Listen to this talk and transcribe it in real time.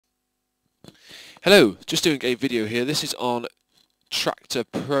Hello, just doing a video here. This is on Traktor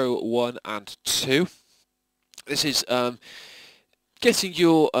Pro 1 and 2. This is getting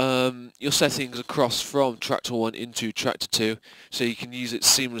your settings across from Traktor 1 into Traktor 2 so you can use it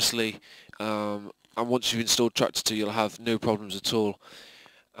seamlessly, and once you've installed Traktor 2 you'll have no problems at all,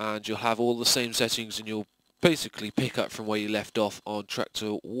 and you'll have all the same settings and you'll basically pick up from where you left off on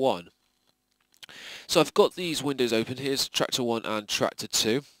Traktor 1. So I've got these windows open. Here's Traktor 1 and Traktor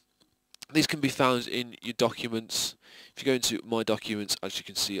 2. These can be found in your documents. If you go into My Documents, as you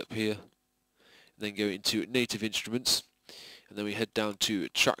can see up here, and then go into Native Instruments, and then we head down to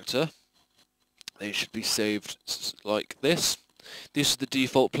Traktor. They should be saved like this. This is the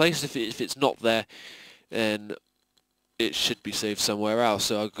default place. If it's not there, then it should be saved somewhere else.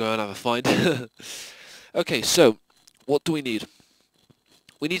 So I'll go and have a find. Okay, so what do we need?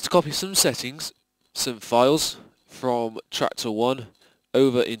 We need to copy some settings, some files from Traktor 1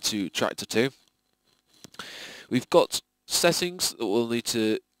 over into Traktor 2. We've got settings that we'll need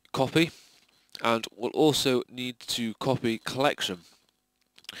to copy, and we'll also need to copy collection.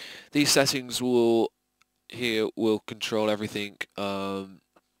 These settings will control everything the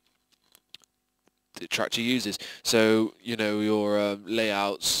Traktor uses. So you know, your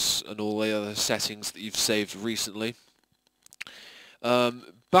layouts and all the other settings that you've saved recently.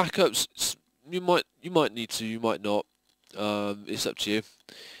 Backups, you might need to, you might not. It's up to you.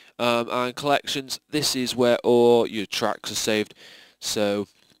 And collections, this is where all your tracks are saved. So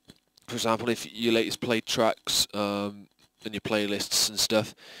for example, if your latest played tracks and your playlists and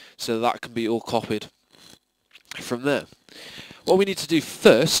stuff, so that can be all copied from there. What we need to do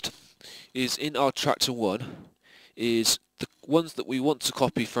first is, in our Traktor 1, is the ones that we want to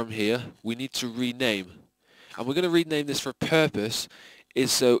copy from here we need to rename, and we're going to rename this for a purpose,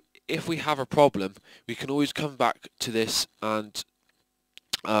 is so if we have a problem we can always come back to this and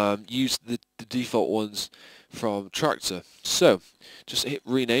use the default ones from Traktor. So just hit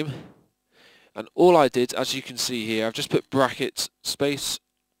rename, and all I did, as you can see here, I've just put brackets space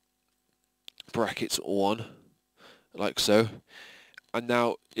brackets 1 like so, and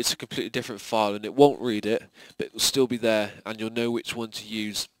now it's a completely different file and it won't read it, but it will still be there and you'll know which one to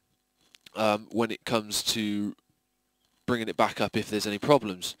use when it comes to bringing it back up if there's any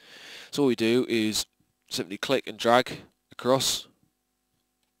problems. So all we do is simply click and drag across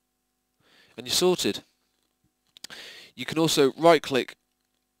and you're sorted. You can also right click,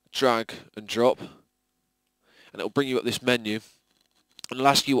 drag and drop, and it will bring you up this menu and it'll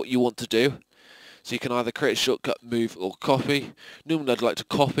ask you what you want to do. So you can either create a shortcut, move or copy. Normally I'd like to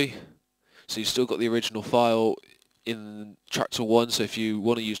copy, so you've still got the original file in Traktor 1, so if you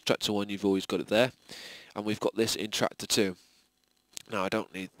want to use Traktor 1 you've always got it there. And we've got this in Traktor 2. Now I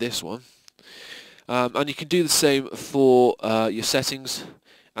don't need this one. And you can do the same for your settings.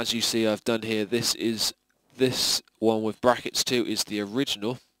 As you see I've done here, this one with brackets 2 is the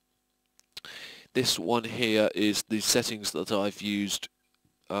original. This one here is the settings that I've used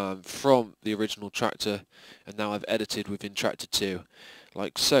from the original Traktor, and now I've edited within Traktor 2,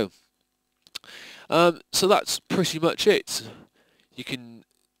 like so. So that's pretty much it. You can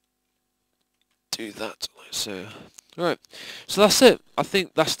do that like so. Alright, so that's it. I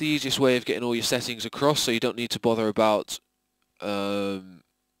think that's the easiest way of getting all your settings across, so you don't need to bother about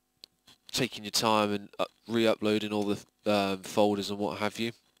taking your time and re-uploading all the folders and what have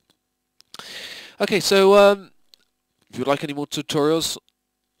you. Okay, so if you'd like any more tutorials,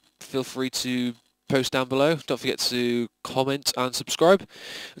 feel free to post down below. Don't forget to comment and subscribe.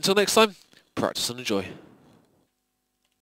 Until next time, practice and enjoy.